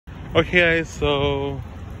Okay guys, so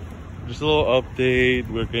just a little update.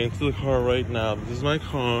 We're getting to the car right now. This is my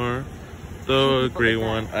car, the gray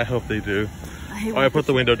one. I hope they do. I put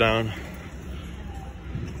the window down.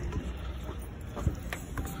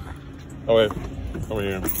 Oh wait, over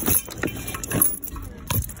here.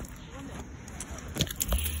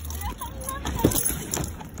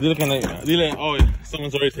 Dile, oh,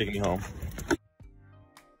 someone's already taking me home.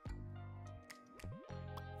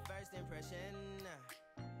 First impression,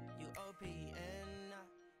 you OPN.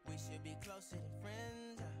 We should be closer than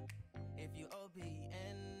friends. If you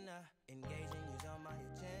OPN, engaging is on my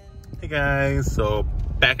agenda. Hey guys, so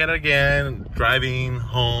back at it again, driving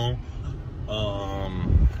home.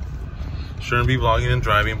 Shouldn't be vlogging and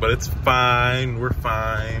driving, but it's fine. We're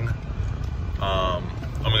fine.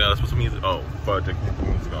 Oh my god, let's put some music. Oh, fudge, I can't put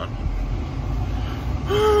music on.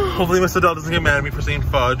 Hopefully Mr. Adele doesn't get mad at me for saying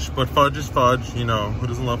fudge, but fudge is fudge, you know. Who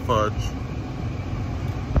doesn't love fudge?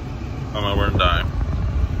 I'm gonna wear and die.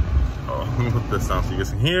 Oh, let me put this down so you guys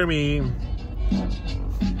can hear me.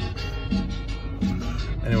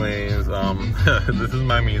 Anyways, this is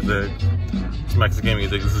my music. It's Mexican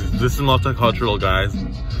music. This is multicultural, guys.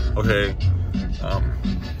 Okay.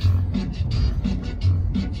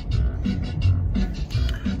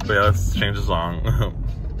 But yeah, let's change the song.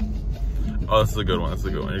 Oh, this is a good one. This is a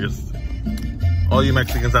good one. You're just all you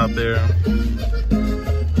Mexicans out there.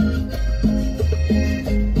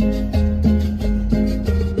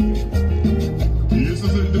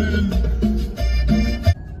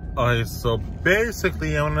 Okay, so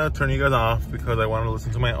basically I'm gonna turn you guys off because I want to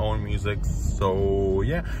listen to my own music. So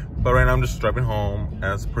yeah, but right now I'm just driving home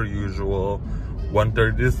as per usual.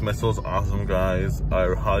 1:30 dismissal is awesome, guys.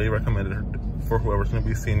 I highly recommend it for whoever's gonna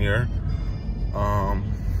be senior.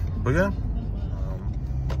 But yeah,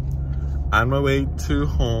 on my way to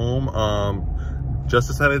home. Just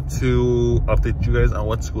decided to update you guys on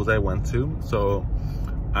what schools I went to. So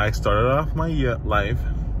I started off my life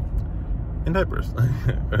in diapers.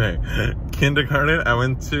 Okay, kindergarten I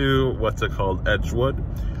went to what's it called, Edgewood.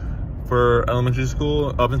 For elementary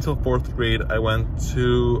school up until 4th grade I went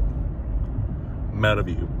to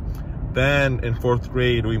Meadowview. Then in 4th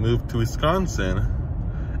grade we moved to Wisconsin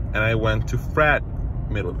and I went to frat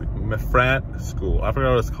school. I forgot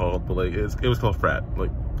what it's called, but like it was called frat,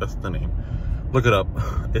 like that's the name. Look it up.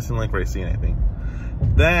 It's in like Racine, I think.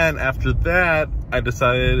 Then after that we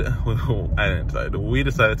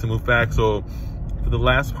decided to move back. So for the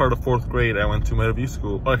last part of 4th grade I went to Meadowview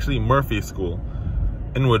School, or actually Murphy School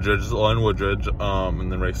in Woodridge,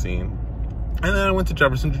 and then Racine. And then I went to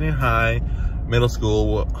Jefferson Junior High. Middle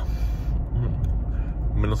school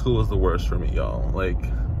was the worst for me, y'all. Like,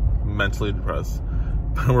 mentally depressed.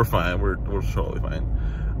 But we're fine. We're totally fine.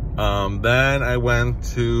 Then I went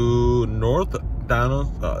to Downers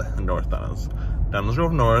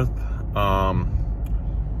Grove North.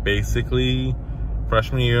 Basically,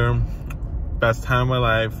 freshman year, best time of my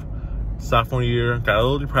life. Sophomore year, got a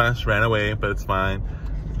little depressed, ran away, but it's fine.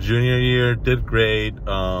 Junior year, did great.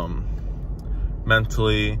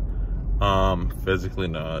 Mentally, physically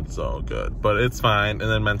not so good, but it's fine. And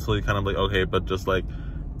then mentally kind of like okay, but just like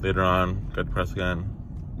later on got depressed again,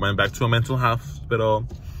 went back to a mental hospital.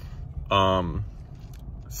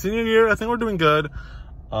 Senior year I think we're doing good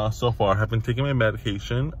so far. I've been taking my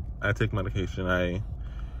medication. I take medication. I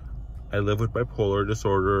live with bipolar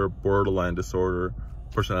disorder, borderline disorder,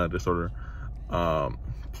 personality disorder,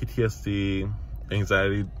 PTSD,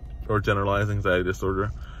 anxiety or generalized anxiety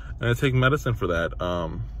disorder, and I take medicine for that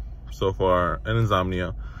so far, and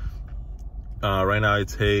insomnia. Right now I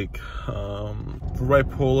take for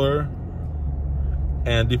bipolar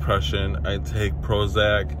and depression I take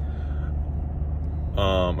Prozac.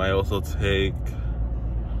 I also take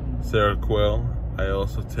Seroquel. I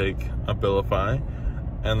also take Abilify.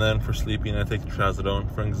 And then for sleeping I take Trazodone.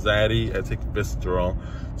 For anxiety I take Visceral.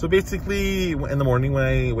 So basically in the morning when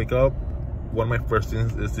I wake up, one of my first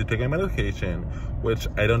things is to take my medication, which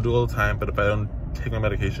I don't do all the time, but if I don't take my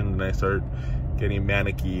medication then I start getting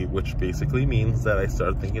manicky, which basically means that I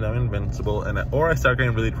start thinking I'm invincible, or I start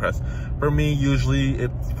getting really depressed. For me, usually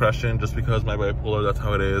it's depression just because my bipolar, that's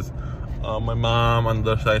how it is. My mom on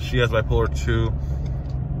the other side, she has bipolar 2,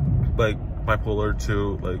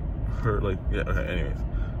 like her, like, yeah, okay, anyways.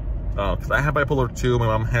 Because I have bipolar 2, my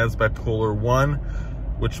mom has bipolar 1,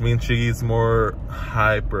 which means she's more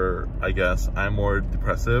hyper, I guess. I'm more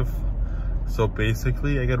depressive. So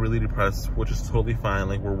basically I get really depressed, which is totally fine.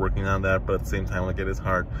 Like, we're working on that, but at the same time, like, it is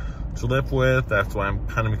hard to live with. That's why I'm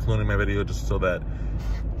kind of including my video, just so that,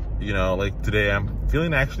 you know, like today I'm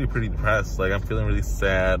feeling actually pretty depressed. Like, I'm feeling really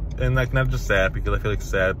sad, and like not just sad because I feel like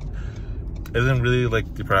sad isn't really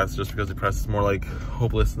like depressed just because depressed is more like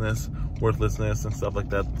hopelessness, worthlessness, and stuff like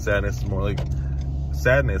that. Sadness is more like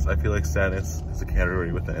sadness. I feel like sadness is a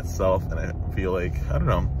category within itself, and I feel like, I don't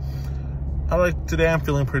know, today I'm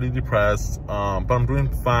feeling pretty depressed, but I'm doing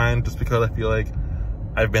fine just because I feel like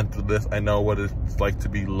I've been through this. I know what it's like to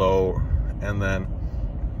be low. And then,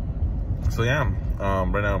 so yeah,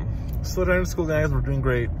 right now still driving to school, guys. We're doing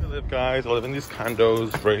great. I live, guys. I live in these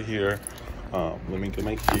condos right here. Let me get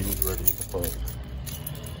my keys ready to put.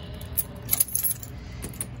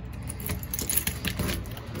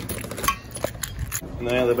 And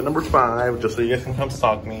then I live at number 5, just so you guys can come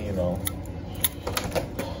stalk me, you know.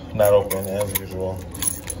 Not open as usual.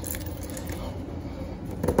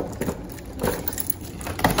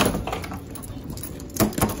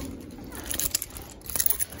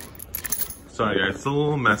 Sorry guys, it's a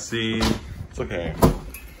little messy. It's okay.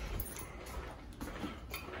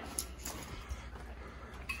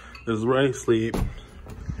 This is where I sleep.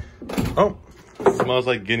 Oh, it smells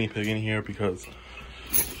like guinea pig in here because,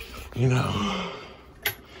 you know,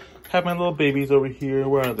 have my little babies over here.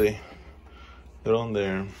 Where are they? They're on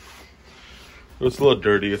there. It's a little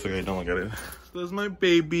dirty. It's okay, don't look at it. So this is my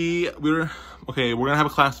baby. We're gonna have a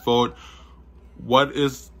class vote. What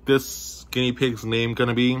is this guinea pig's name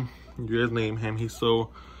gonna be? You guys name him. He's so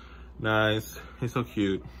nice. He's so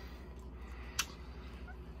cute.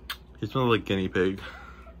 He smells like guinea pig.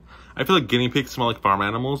 I feel like guinea pigs smell like farm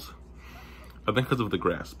animals. I think because of the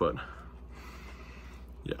grass, but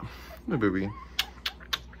yeah. My baby.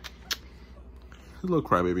 He's a little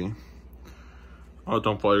crybaby. Oh,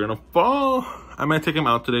 don't fall. You're gonna fall. I might take him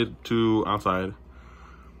out today to outside.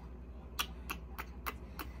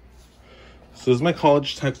 So this is my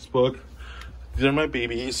college textbook. These are my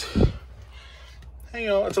babies. Hang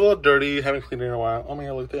on, it's a little dirty. Haven't cleaned it in a while. Oh my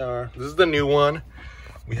god, look, they are. This is the new one.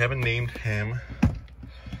 We haven't named him.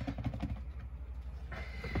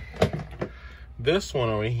 This one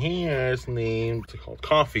over here is named, what's it called?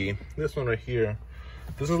 Coffee. This one right here.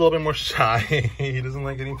 This is a little bit more shy. He doesn't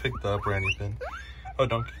like getting picked up or anything. Oh,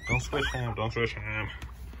 don't squish him. Don't squish him.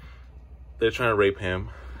 They're trying to rape him.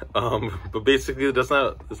 But basically, it's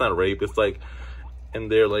not rape. It's like in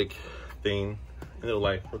their like thing, in their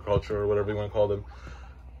life or culture or whatever you want to call them.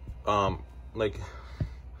 Like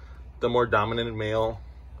the more dominant male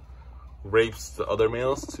rapes the other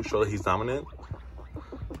males to show that he's dominant.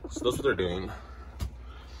 So that's what they're doing.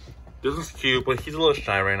 This is cute, but he's a little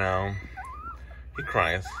shy right now. He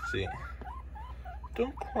cries. See?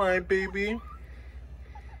 Don't cry, baby.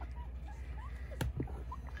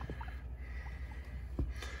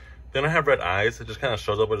 They don't have red eyes. It just kind of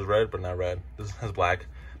shows up as red, but not red. This has black.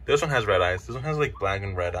 This one has red eyes. This one has like black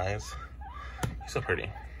and red eyes. He's so pretty.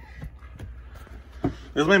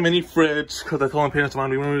 This is my mini fridge because I told my parents I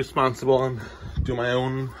want to be more responsible and do my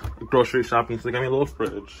own grocery shopping. So they got me a little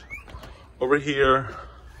fridge. Over here,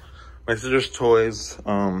 my sister's toys.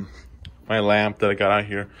 My lamp that I got out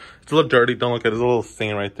here. It's a little dirty. Don't look at it. There's a little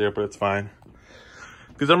stain right there, but it's fine.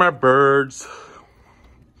 These are my birds.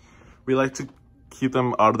 We like to keep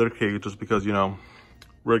them out of their cage just because, you know,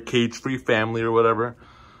 we're a cage-free family or whatever.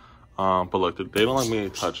 But look, they don't like me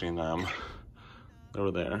touching them.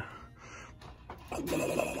 Over there.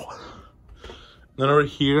 Then over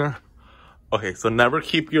here. Okay, so never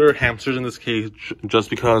keep your hamsters in this cage just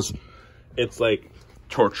because it's like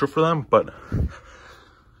torture for them, but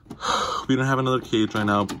we don't have another cage right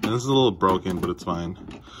now. And this is a little broken, but it's fine.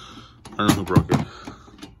 I don't know who broke it.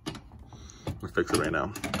 We'll fix it right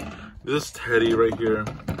now. This is Teddy right here.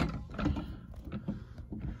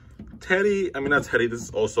 Teddy, I mean not Teddy, this is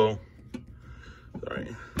also,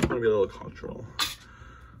 sorry, I'm gonna be a little cultural.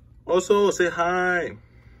 Also, say hi.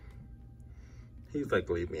 He's like,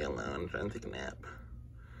 leave me alone, I'm trying to take a nap.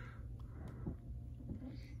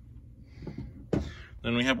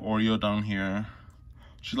 Then we have Oreo down here.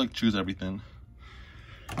 She like chews everything.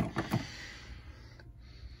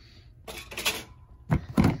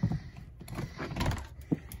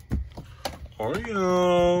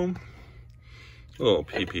 Oreo. A little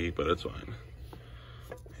pee-pee, but it's fine.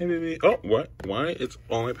 Hey, baby. Oh, what? Why? It's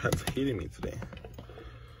all my pets hating me today.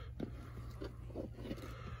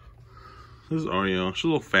 This is Oreo. She's a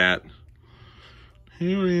little fat.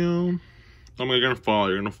 Hey, Oreo. Oh my god, you're gonna fall.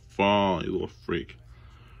 You're gonna fall, you little freak.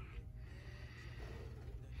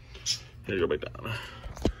 Here, go back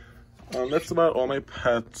down. That's about all my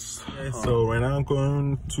pets. Okay, so right now I'm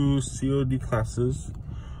going to COD classes.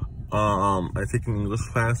 I take an English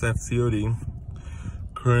class at COD.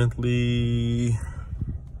 Currently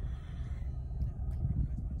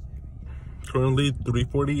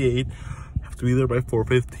 3:48. Have to be there by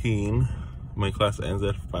 4:15. My class ends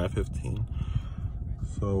at 5:15.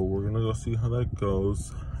 So we're gonna go see how that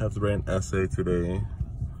goes. I have to write an essay today.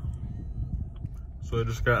 So I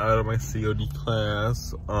just got out of my COD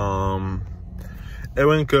class. It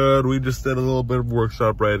went good. We just did a little bit of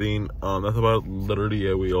workshop writing. That's about literally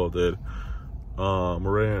it we all did. We're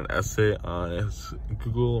writing an essay on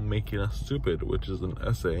Google making us stupid, which is an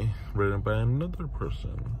essay written by another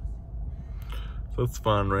person. So it's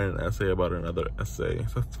fun, writing an essay about another essay.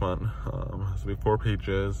 So it's fun. It has to be 4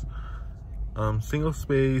 pages. Single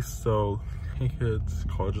space, so hey kids,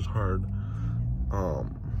 college is hard.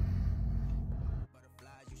 Butterflies,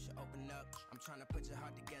 you should open up. I'm trying to put your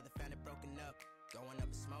heart together, found it broken up. Going up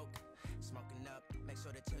in smoke, smoking up. Make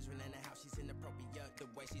sure the children in the house, she's inappropriate. The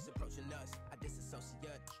way she's approaching us, I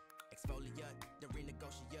disassociate, exfoliate, the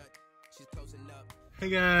renegotiate. She's closing up. Hey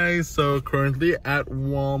guys, so currently at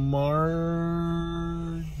Walmart.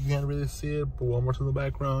 You can't really see it, but Walmart's in the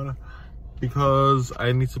background because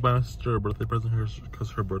I need to buy my sister a birthday present here because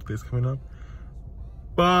her birthday's coming up.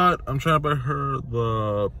 But I'm trying to buy her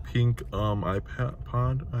the pink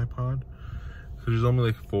iPod. So she's only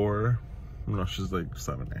like 4. No, she's like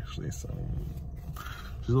 7 actually. So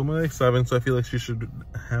she's only like 7. So I feel like she should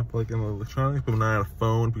have like an electronic, but not a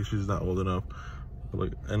phone because she's not old enough. But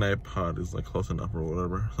like an iPod is like close enough or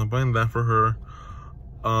whatever. So I'm buying that for her.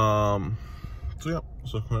 So yeah.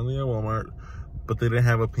 So currently at Walmart, but they didn't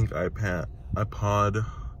have a pink iPod.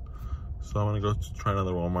 So I'm gonna go try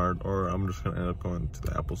another Walmart, or I'm just gonna end up going to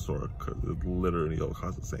the Apple store because it literally all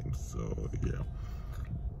costs the same. So yeah.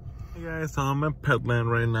 Hey guys, so I'm at Petland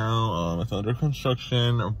right now. It's under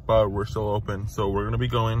construction, but we're still open. So we're gonna be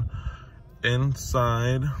going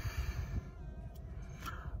inside.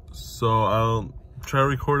 So I'll try to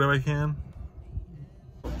record if I can.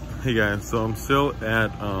 Hey guys, so I'm still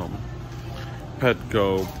at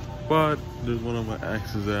Petco, but there's one of my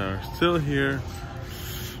exes that are still here.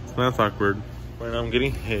 So that's awkward. Right now I'm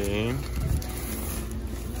getting hay.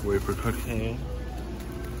 Wait for cooked hay.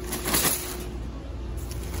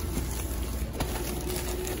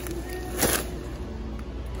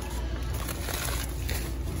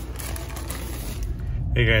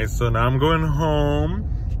 Hey guys, so now I'm going home.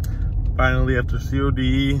 Finally, after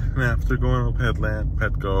COD and after going to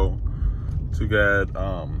Petco to get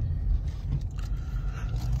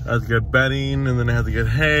I had to get bedding, and then I had to get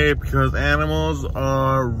hay because animals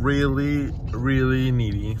are really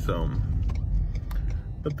needy. So,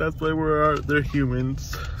 but that's why they're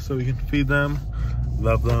humans, so we can feed them,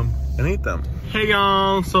 love them, and eat them. Hey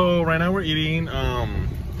y'all, so right now we're eating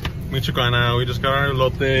Michoacana. We just got our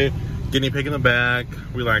elote, guinea pig in the back,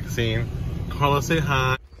 relaxing. Carla, say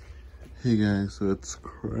hi. Hey guys, so it's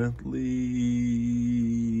currently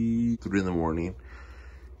 3 in the morning.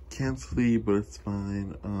 Can't sleep, but it's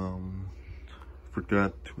fine.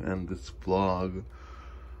 Forgot to end this vlog,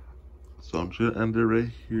 so I'm just gonna end it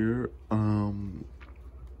right here.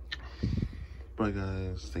 Bye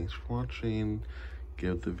guys, thanks for watching.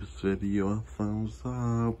 Give this video a thumbs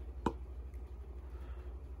up.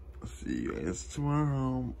 See you guys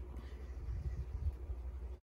tomorrow.